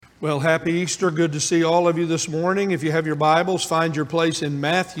Well, happy Easter. Good to see all of you this morning. If you have your Bibles, find your place in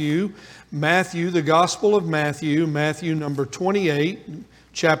Matthew. Matthew, the Gospel of Matthew, Matthew number 28,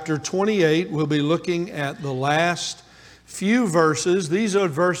 chapter 28. We'll be looking at the last few verses. These are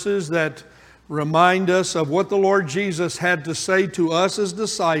verses that remind us of what the Lord Jesus had to say to us as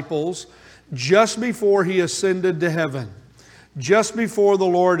disciples just before He ascended to heaven. Just before the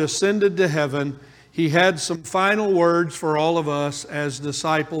Lord ascended to heaven, He had some final words for all of us as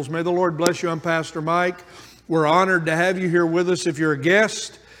disciples. May the Lord bless you. I'm Pastor Mike. We're honored to have you here with us if you're a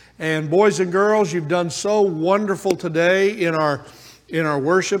guest. And boys and girls, you've done so wonderful today in our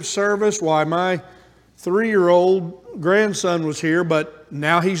worship service. Why, my 3-year-old grandson was here, but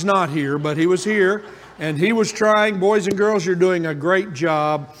now he's not here, but he was here. And he was trying. Boys and girls, you're doing a great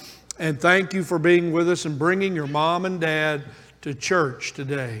job. And thank you for being with us and bringing your mom and dad to church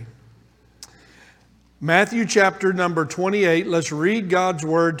today. Matthew chapter number 28, let's read God's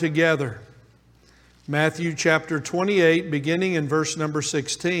Word together. Matthew chapter 28, beginning in verse number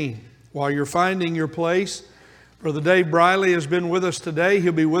 16. While you're finding your place, Brother Dave Briley has been with us today.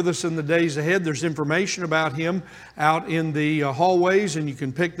 He'll be with us in the days ahead. There's information about him out in the hallways, and you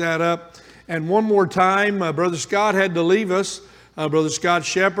can pick that up. And one more time, Brother Scott had to leave us, Brother Scott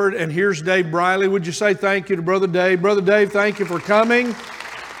Shepherd, and here's Dave Briley. Would you say thank you to Brother Dave? Brother Dave, thank you for coming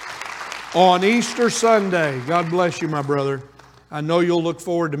on Easter Sunday. God bless you, my brother. I know you'll look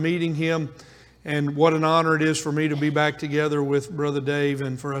forward to meeting him, and what an honor it is for me to be back together with Brother Dave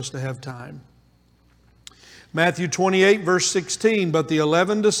and for us to have time. Matthew 28, verse 16, but the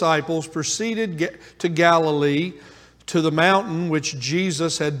 11 disciples proceeded to Galilee, to the mountain which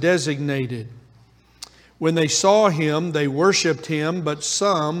Jesus had designated. When they saw Him, they worshiped Him, but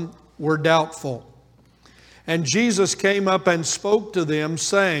some were doubtful. And Jesus came up and spoke to them,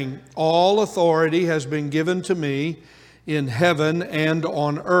 saying, all authority has been given to me in heaven and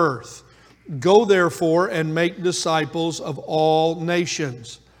on earth. Go therefore and make disciples of all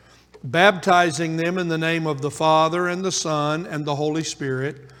nations, baptizing them in the name of the Father and the Son and the Holy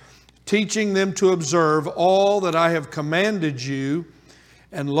Spirit, teaching them to observe all that I have commanded you.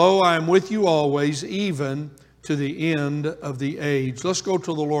 And lo, I am with you always, even to the end of the age. Let's go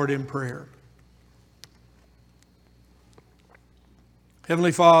to the Lord in prayer.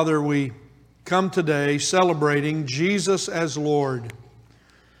 Heavenly Father, we come today celebrating Jesus as Lord.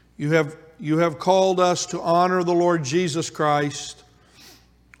 You have called us to honor the Lord Jesus Christ.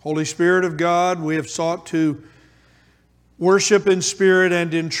 Holy Spirit of God, we have sought to worship in spirit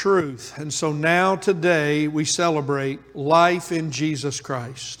and in truth. And so now today we celebrate life in Jesus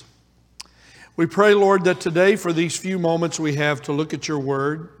Christ. We pray, Lord, that today for these few moments we have to look at your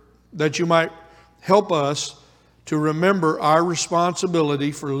word, that you might help us to remember our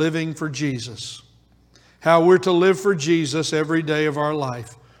responsibility for living for Jesus. How we're to live for Jesus every day of our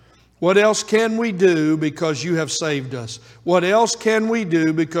life. What else can we do because you have saved us? What else can we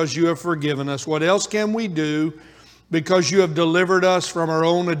do because you have forgiven us? What else can we do because you have delivered us from our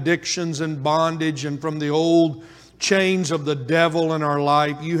own addictions and bondage and from the old chains of the devil in our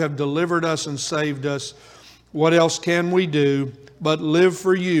life? You have delivered us and saved us. What else can we do but live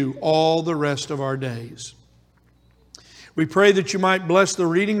for you all the rest of our days? We pray that you might bless the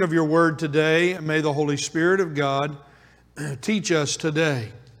reading of your word today, and may the Holy Spirit of God teach us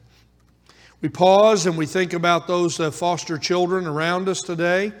today. We pause and we think about those foster children around us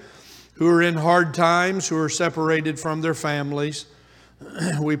today who are in hard times, who are separated from their families.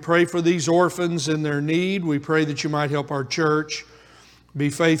 We pray for these orphans in their need. We pray that you might help our church be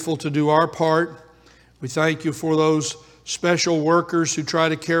faithful to do our part. We thank you for those special workers who try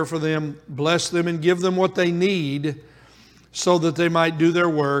to care for them. Bless them and give them what they need so that they might do their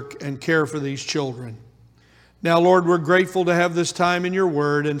work and care for these children. Now, Lord, we're grateful to have this time in your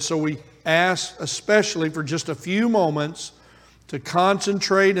word, and so we ask especially for just a few moments to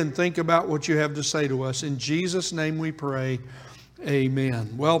concentrate and think about what you have to say to us. In Jesus' name we pray,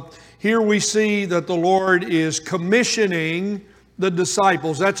 amen. Well, here we see that the Lord is commissioning the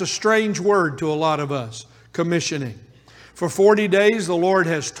disciples. That's a strange word to a lot of us, commissioning. For 40 days, the Lord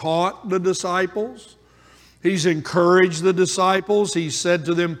has taught the disciples. He's encouraged the disciples. He said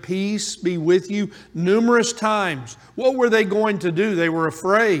to them, peace be with you, numerous times. What were they going to do? They were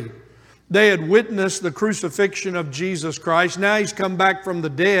afraid. They had witnessed the crucifixion of Jesus Christ. Now He's come back from the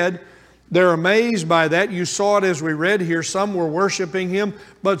dead. They're amazed by that. You saw it as we read here. Some were worshiping Him,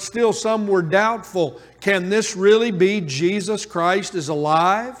 but still some were doubtful. Can this really be Jesus Christ is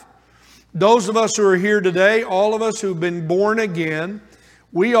alive? Those of us who are here today, all of us who've been born again,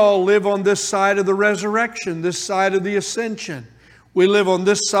 we all live on this side of the resurrection, this side of the ascension. We live on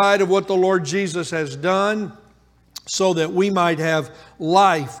this side of what the Lord Jesus has done. so that we might have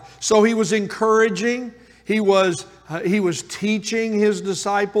life. So he was encouraging. He was teaching his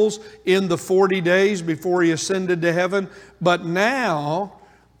disciples in the 40 days before he ascended to heaven. But now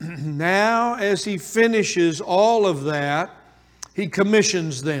as he finishes all of that, he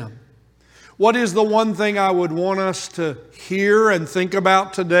commissions them. What is the one thing I would want us to hear and think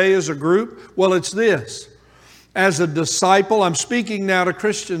about today as a group? Well, it's this. As a disciple, I'm speaking now to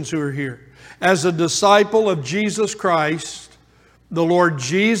Christians who are here. As a disciple of Jesus Christ, the Lord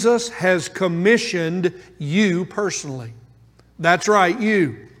Jesus has commissioned you personally. That's right,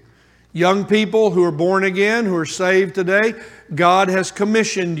 you. Young people who are born again, who are saved today, God has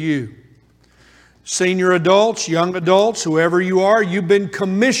commissioned you. Senior adults, young adults, whoever you are, you've been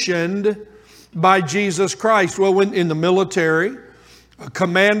commissioned by Jesus Christ. Well, when in the military,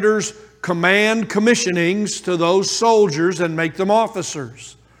 commanders command commissionings to those soldiers and make them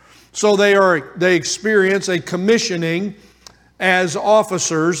officers. So they experience a commissioning as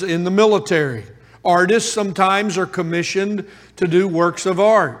officers in the military. Artists sometimes are commissioned to do works of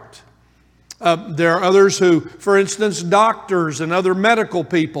art. There are others who, for instance, doctors and other medical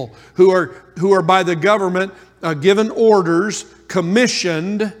people who are by the government given orders,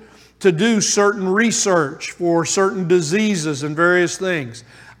 commissioned to do certain research for certain diseases and various things.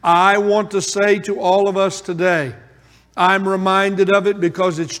 I want to say to all of us today, I'm reminded of it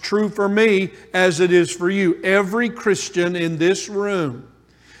because it's true for me as it is for you. Every Christian in this room,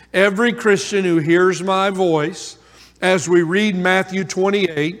 every Christian who hears my voice, as we read Matthew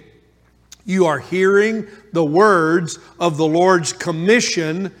 28, you are hearing the words of the Lord's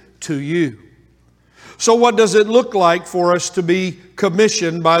commission to you. So what does it look like for us to be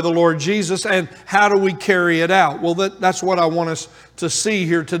commissioned by the Lord Jesus, and how do we carry it out? Well, that's what I want us to see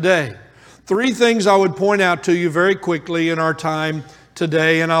here today. 3 things I would point out to you very quickly in our time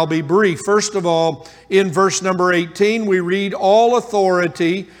today, and I'll be brief. First of all, in verse number 18, we read, "All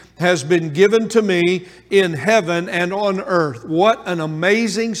authority has been given to me in heaven and on earth." What an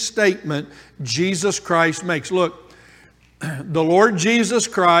amazing statement Jesus Christ makes. Look, the Lord Jesus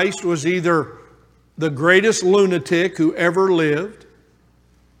Christ was either the greatest lunatic who ever lived,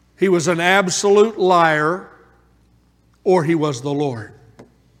 he was an absolute liar, or he was the Lord.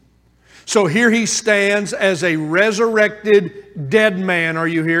 So here he stands as a resurrected dead man. Are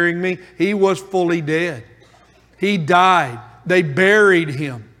you hearing me? He was fully dead. He died. They buried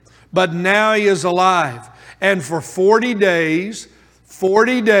him. But now he is alive. And for 40 days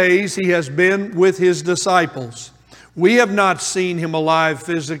he has been with his disciples. We have not seen him alive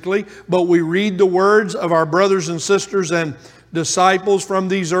physically, but we read the words of our brothers and sisters and disciples from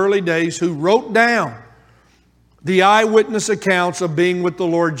these early days who wrote down the eyewitness accounts of being with the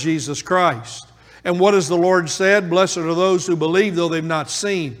Lord Jesus Christ. And what has the Lord said? Blessed are those who believe, though they've not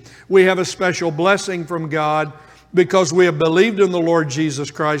seen. We have a special blessing from God because we have believed in the Lord Jesus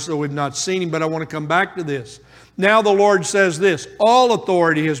Christ, though we've not seen him. But I want to come back to this. Now the Lord says this, "All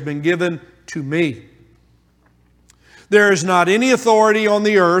authority has been given to me." There is not any authority on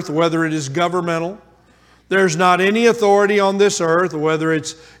the earth, whether it is governmental. There's not any authority on this earth, whether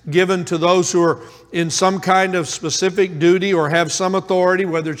it's given to those who are in some kind of specific duty or have some authority,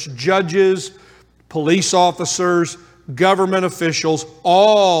 whether it's judges, police officers, government officials.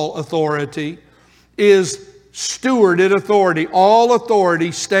 All authority is stewarded authority. All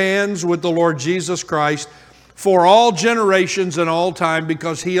authority stands with the Lord Jesus Christ for all generations and all time,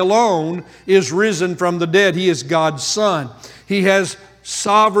 because he alone is risen from the dead. He is God's Son. He has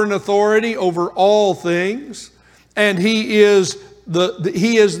sovereign authority over all things, and he is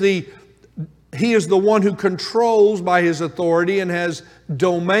the one who controls by his authority and has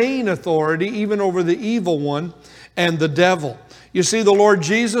domain authority even over the evil one and the devil. You see, the Lord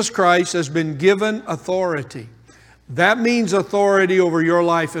Jesus Christ has been given authority. That means authority over your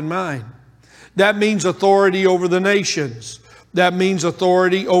life and mine. That means authority over the nations. That means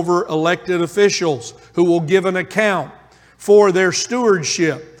authority over elected officials who will give an account for their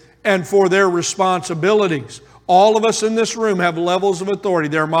stewardship and for their responsibilities. All of us in this room have levels of authority.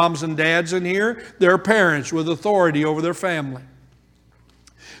 There are moms and dads in here. There are parents with authority over their family.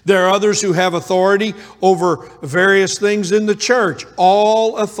 There are others who have authority over various things in the church.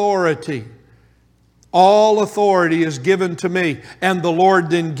 All authority is given to me. And the Lord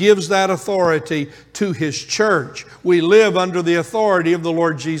then gives that authority to his church. We live under the authority of the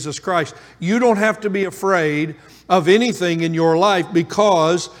Lord Jesus Christ. You don't have to be afraid of anything in your life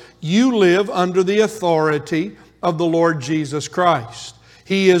because you live under the authority of the Lord Jesus Christ.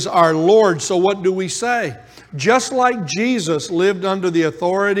 He is our Lord. So what do we say? Just like Jesus lived under the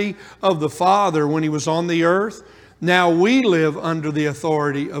authority of the Father when he was on the earth, now we live under the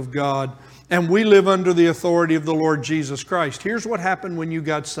authority of God And we live under the authority of the Lord Jesus Christ. Here's what happened when you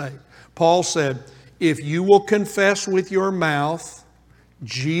got saved. Paul said, if you will confess with your mouth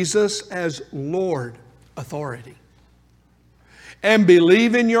Jesus as Lord, authority, and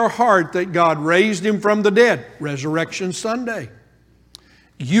believe in your heart that God raised Him from the dead, Resurrection Sunday,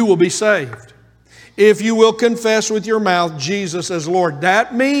 you will be saved. If you will confess with your mouth Jesus as Lord.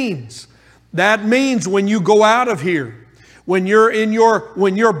 That means when you go out of here, when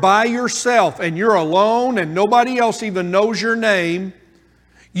you're by yourself and you're alone and nobody else even knows your name,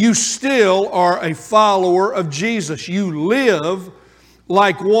 you still are a follower of Jesus. You live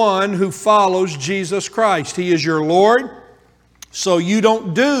like one who follows Jesus Christ. He is your Lord, so you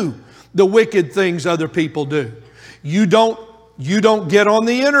don't do the wicked things other people do. You don't get on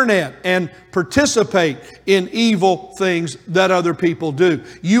the internet and participate in evil things that other people do.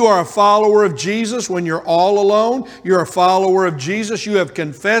 You are a follower of Jesus when you're all alone. You're a follower of Jesus. You have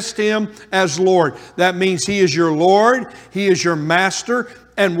confessed Him as Lord. That means He is your Lord. He is your Master.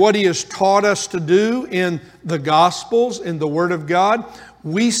 And what He has taught us to do in the Gospels, in the Word of God,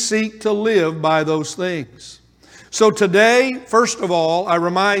 we seek to live by those things. So today, first of all, I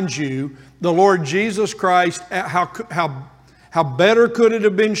remind you, the Lord Jesus Christ, how better could it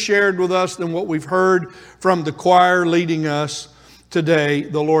have been shared with us than what we've heard from the choir leading us today?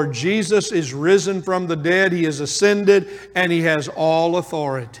 The Lord Jesus is risen from the dead. He is ascended, and He has all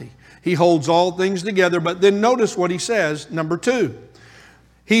authority. He holds all things together. But then notice what He says, number 2.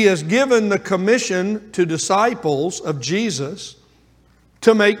 He has given the commission to disciples of Jesus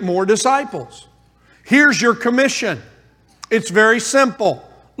to make more disciples. Here's your commission. It's very simple.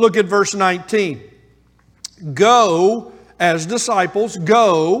 Look at verse 19. Go as disciples,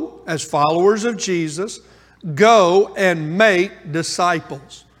 go as followers of Jesus, go and make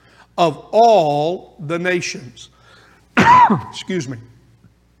disciples of all the nations. Excuse me.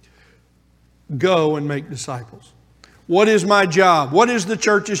 Go and make disciples. What is my job? What is the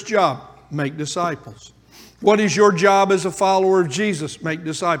church's job? Make disciples. What is your job as a follower of Jesus? Make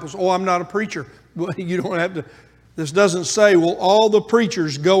disciples. Oh, I'm not a preacher. Well, you don't have to. This doesn't say, well, all the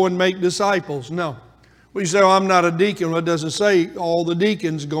preachers go and make disciples. No. Well, you say, oh, I'm not a deacon. Well, it doesn't say all the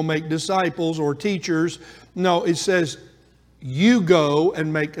deacons go make disciples or teachers. No, it says you go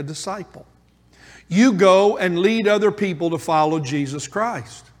and make a disciple. You go and lead other people to follow Jesus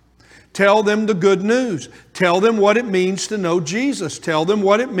Christ. Tell them the good news. Tell them what it means to know Jesus. Tell them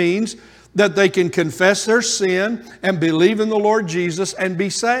what it means that they can confess their sin and believe in the Lord Jesus and be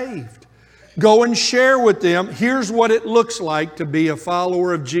saved. Go and share with them, here's what it looks like to be a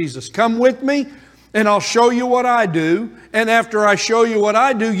follower of Jesus. Come with me and I'll show you what I do. And after I show you what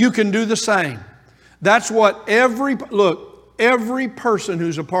I do, you can do the same. That's what every person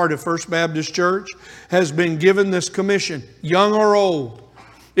who's a part of First Baptist Church has been given this commission, young or old.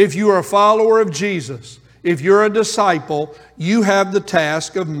 If you are a follower of Jesus, if you're a disciple, you have the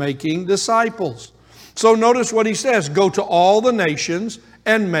task of making disciples. So notice what He says, go to all the nations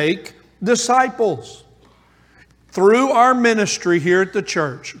and make disciples. Through our ministry here at the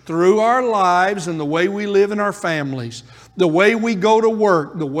church, through our lives and the way we live in our families, the way we go to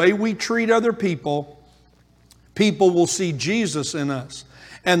work, the way we treat other people, people will see Jesus in us.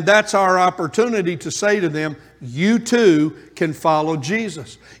 And that's our opportunity to say to them, you too can follow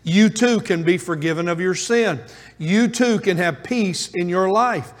Jesus. You too can be forgiven of your sin. You too can have peace in your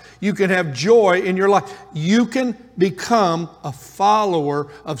life. You can have joy in your life. You can become a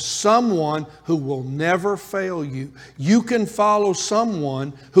follower of someone who will never fail you. You can follow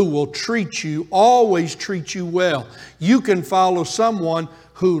someone who will treat you, always treat you well. You can follow someone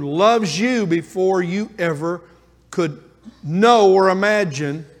who loves you before you ever could know or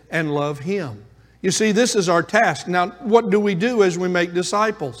imagine and love Him. You see, this is our task. Now, what do we do as we make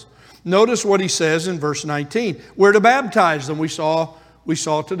disciples? Notice what He says in verse 19. We're to baptize them. We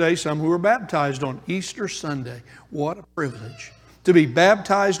saw today some who were baptized on Easter Sunday. What a privilege to be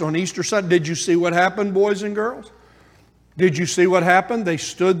baptized on Easter Sunday. Did you see what happened, boys and girls? Did you see what happened? They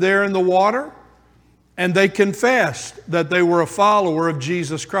stood there in the water and they confessed that they were a follower of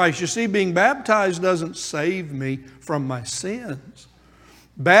Jesus Christ. You see, being baptized doesn't save me from my sins.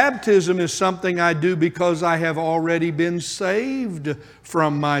 Baptism is something I do because I have already been saved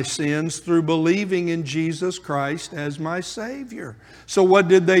from my sins through believing in Jesus Christ as my Savior. So what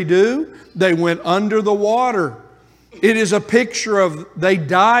did they do? They went under the water. It is a picture of they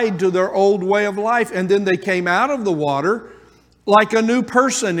died to their old way of life, and then they came out of the water like a new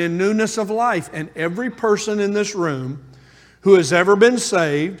person in newness of life. And every person in this room who has ever been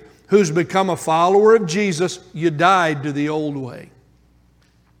saved, who's become a follower of Jesus, you died to the old way.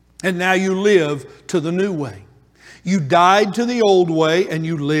 And now you live to the new way. You died to the old way and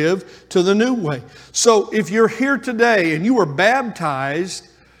you live to the new way. So if you're here today and you were baptized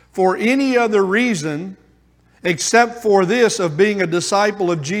for any other reason except for this of being a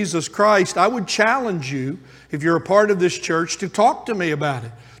disciple of Jesus Christ, I would challenge you, if you're a part of this church, to talk to me about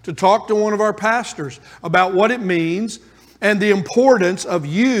it, to talk to one of our pastors about what it means and the importance of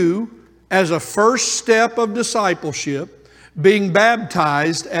you as a first step of discipleship, being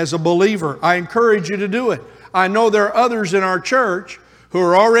baptized as a believer. I encourage you to do it. I know there are others in our church who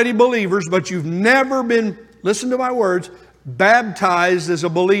are already believers, but you've never been, listen to my words, baptized as a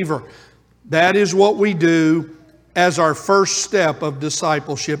believer. That is what we do as our first step of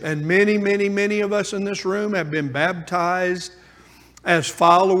discipleship. And many of us in this room have been baptized as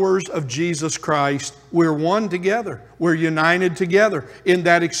followers of Jesus Christ. We're one together. We're united together in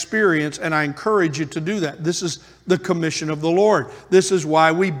that experience, and I encourage you to do that. This is the commission of the Lord. This is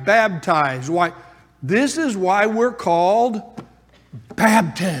why we baptize. This is why we're called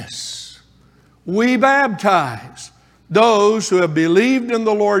Baptists. We baptize those who have believed in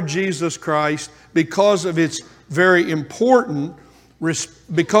the Lord Jesus Christ because of its very important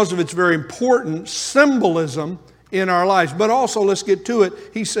symbolism in our lives. But also, let's get to it.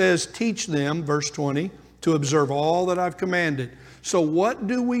 He says, teach them, verse 20, to observe all that I've commanded. So what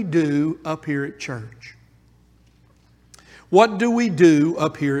do we do up here at church? What do we do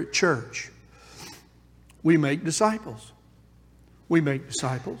up here at church? We make disciples. We make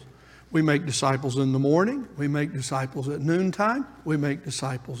disciples. We make disciples in the morning. We make disciples at noontime. We make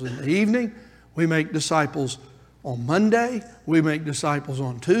disciples in the evening. We make disciples on Monday. We make disciples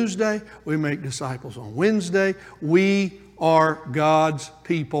on Tuesday. We make disciples on Wednesday. We are God's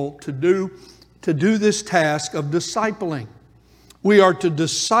people to do this task of discipling. We are to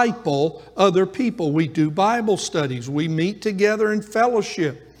disciple other people. We do Bible studies. We meet together in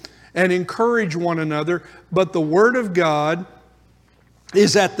fellowship and encourage one another. But the Word of God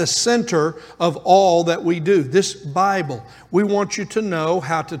is at the center of all that we do. This Bible, we want you to know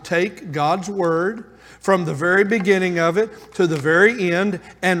how to take God's Word from the very beginning of it to the very end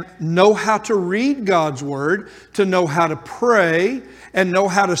and know how to read God's Word, to know how to pray and know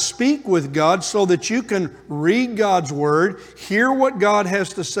how to speak with God so that you can read God's Word, hear what God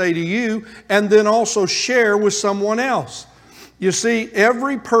has to say to you, and then also share with someone else. You see,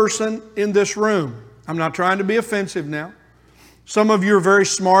 every person in this room, I'm not trying to be offensive now. Some of you are very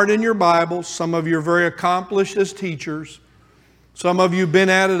smart in your Bibles. Some of you are very accomplished as teachers. Some of you have been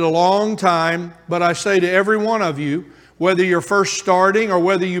at it a long time. But I say to every one of you, whether you're first starting or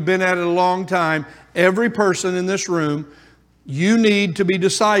whether you've been at it a long time, every person in this room, you need to be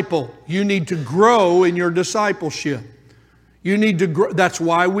discipled. You need to grow in your discipleship. You need to grow. That's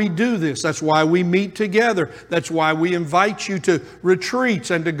why we do this. That's why we meet together. That's why we invite you to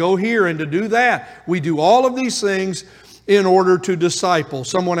retreats and to go here and to do that. We do all of these things in order to disciple.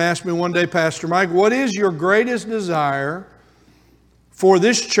 Someone asked me one day, Pastor Mike, what is your greatest desire for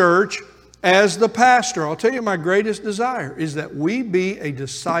this church as the pastor? I'll tell you, my greatest desire is that we be a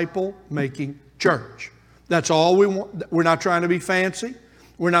disciple-making church. That's all we want. We're not trying to be fancy.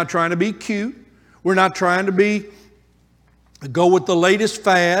 We're not trying to be cute. We're not trying to go with the latest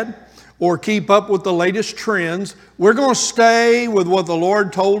fad or keep up with the latest trends. We're going to stay with what the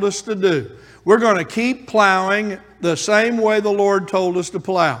Lord told us to do. We're going to keep plowing the same way the Lord told us to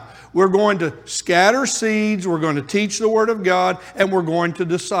plow. We're going to scatter seeds, we're going to teach the Word of God, and we're going to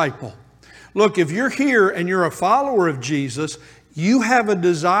disciple. Look, if you're here and you're a follower of Jesus, you have a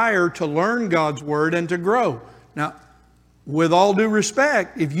desire to learn God's Word and to grow. Now, with all due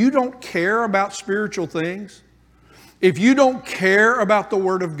respect, if you don't care about spiritual things, if you don't care about the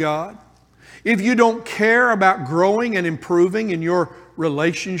Word of God, if you don't care about growing and improving in your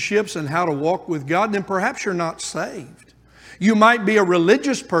relationships and how to walk with God, then perhaps you're not saved. You might be a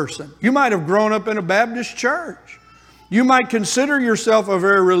religious person. You might have grown up in a Baptist church. You might consider yourself a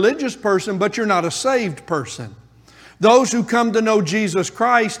very religious person, but you're not a saved person. Those who come to know Jesus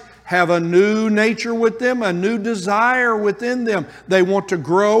Christ have a new nature with them, a new desire within them. They want to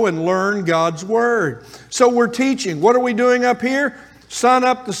grow and learn God's Word. So we're teaching. What are we doing up here? Sun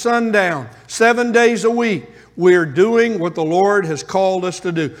up to sundown, 7 days a week. We're doing what the Lord has called us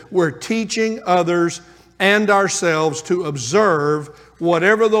to do. We're teaching others and ourselves to observe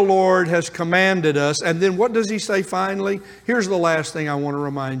whatever the Lord has commanded us. And then what does He say finally? Here's the last thing I want to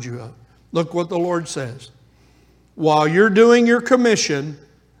remind you of. Look what the Lord says. While you're doing your commission,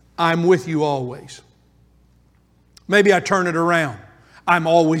 I'm with you always. Maybe I turn it around. I'm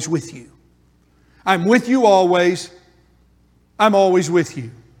always with you. I'm with you always. I'm always with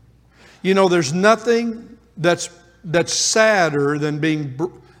you. You know, there's nothing that's sadder than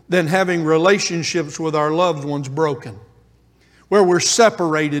than having relationships with our loved ones broken, where we're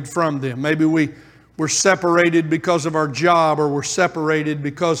separated from them. Maybe we're separated because of our job, or we're separated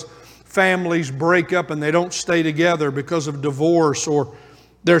because families break up and they don't stay together because of divorce, or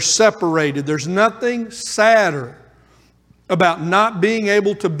they're separated. There's nothing sadder about not being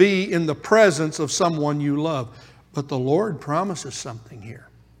able to be in the presence of someone you love. But the Lord promises something here.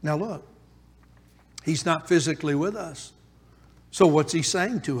 Now look, He's not physically with us. So what's He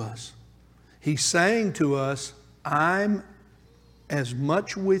saying to us? He's saying to us, I'm as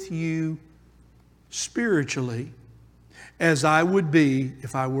much with you spiritually as I would be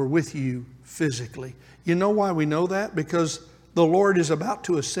if I were with you physically. You know why we know that? Because the Lord is about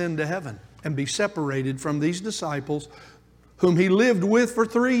to ascend to heaven and be separated from these disciples whom He lived with for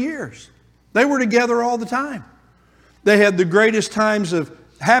 3 years. They were together all the time. They had the greatest times of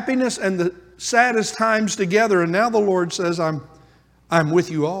happiness and the saddest times together. And now the Lord says, I'm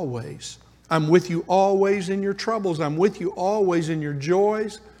with you always. I'm with you always in your troubles. I'm with you always in your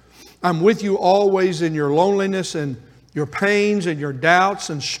joys. I'm with you always in your loneliness and your pains and your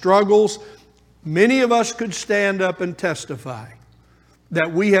doubts and struggles. Many of us could stand up and testify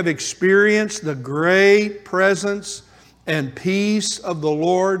that we have experienced the great presence and peace of the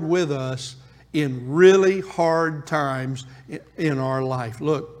Lord with us in really hard times in our life.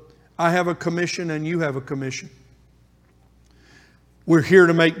 Look, I have a commission and you have a commission. We're here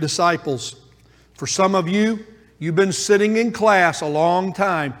to make disciples. For some of you, you've been sitting in class a long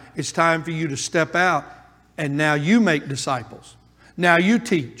time. It's time for you to step out, and now you make disciples. Now you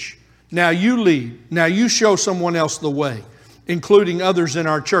teach. Now you lead. Now you show someone else the way, including others in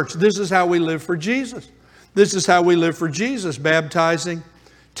our church. This is how we live for Jesus. This is how we live for Jesus, baptizing,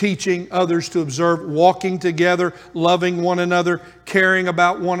 teaching others to observe, walking together, loving one another, caring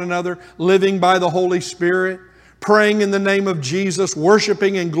about one another, living by the Holy Spirit, praying in the name of Jesus,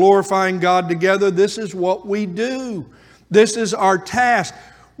 worshiping and glorifying God together. This is what we do. This is our task.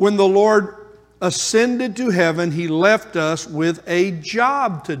 When the Lord ascended to heaven, He left us with a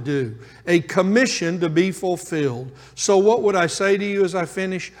job to do, a commission to be fulfilled. So what would I say to you as I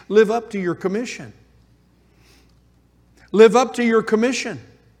finish? Live up to your commission. Live up to your commission.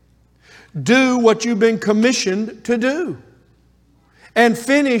 Do what you've been commissioned to do. And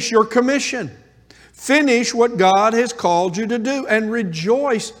finish your commission. Finish what God has called you to do and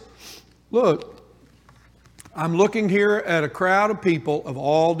rejoice. Look, I'm looking here at a crowd of people of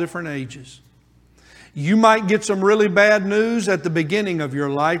all different ages. You might get some really bad news at the beginning of your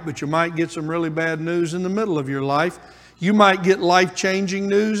life, but you might get some really bad news in the middle of your life. You might get life-changing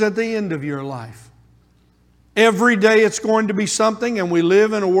news at the end of your life. Every day it's going to be something, and we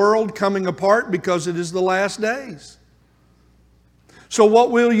live in a world coming apart because it is the last days. So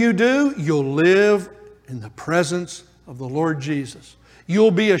what will you do? You'll live in the presence of the Lord Jesus.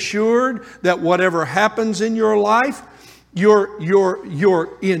 You'll be assured that whatever happens in your life, you're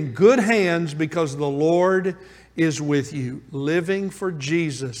in good hands because the Lord is with you. Living for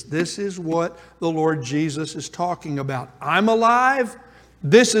Jesus. This is what the Lord Jesus is talking about. I'm alive.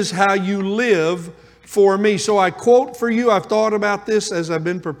 This is how you live for me. So I quote for you. I've thought about this as I've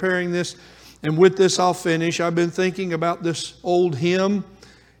been preparing this. And with this I'll finish. I've been thinking about this old hymn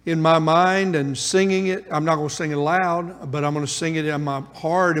in my mind and singing it. I'm not going to sing it loud, but I'm going to sing it in my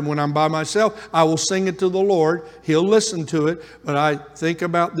heart. And when I'm by myself, I will sing it to the Lord. He'll listen to it. But I think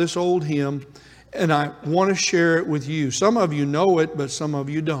about this old hymn and I want to share it with you. Some of you know it, but some of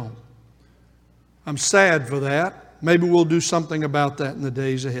you don't. I'm sad for that. Maybe we'll do something about that in the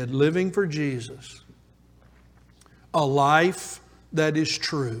days ahead. Living for Jesus. A life that is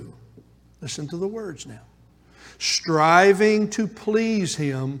true. Listen to the words now. Striving to please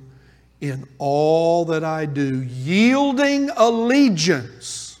Him in all that I do. Yielding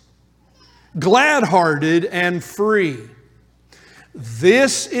allegiance. Glad-hearted and free.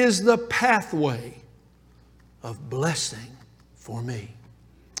 This is the pathway of blessing for me.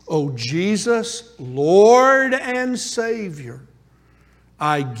 O Jesus, Lord and Savior,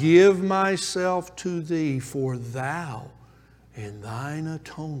 I give myself to Thee, for Thou in Thine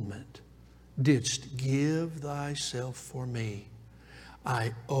atonement didst give Thyself for me.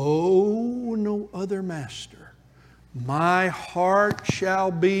 I owe no other master. My heart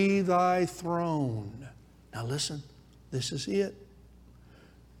shall be Thy throne. Now listen, this is it.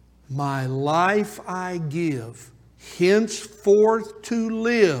 My life I give, henceforth to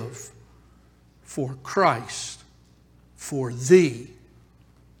live for Christ, for Thee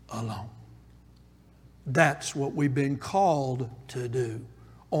alone. That's what we've been called to do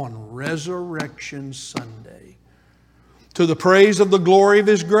on Resurrection Sunday. To the praise of the glory of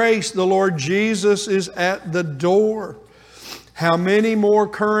His grace, the Lord Jesus is at the door. How many more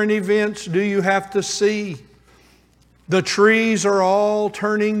current events do you have to see? The trees are all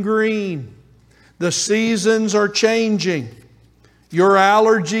turning green. The seasons are changing. Your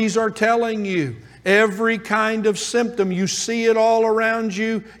allergies are telling you. Every kind of symptom, you see it all around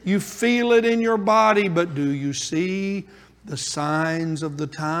you. You feel it in your body. But do you see the signs of the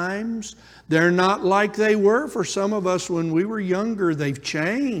times? They're not like they were for some of us when we were younger. They've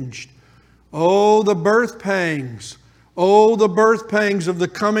changed. Oh, the birth pangs. Oh, the birth pangs of the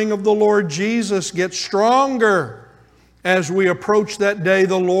coming of the Lord Jesus get stronger as we approach that day.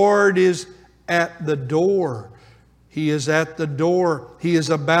 The Lord is at the door. He is at the door. He is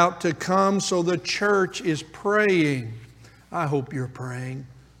about to come, so the church is praying. I hope you're praying.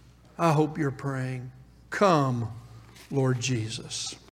 I hope you're praying. Come, Lord Jesus.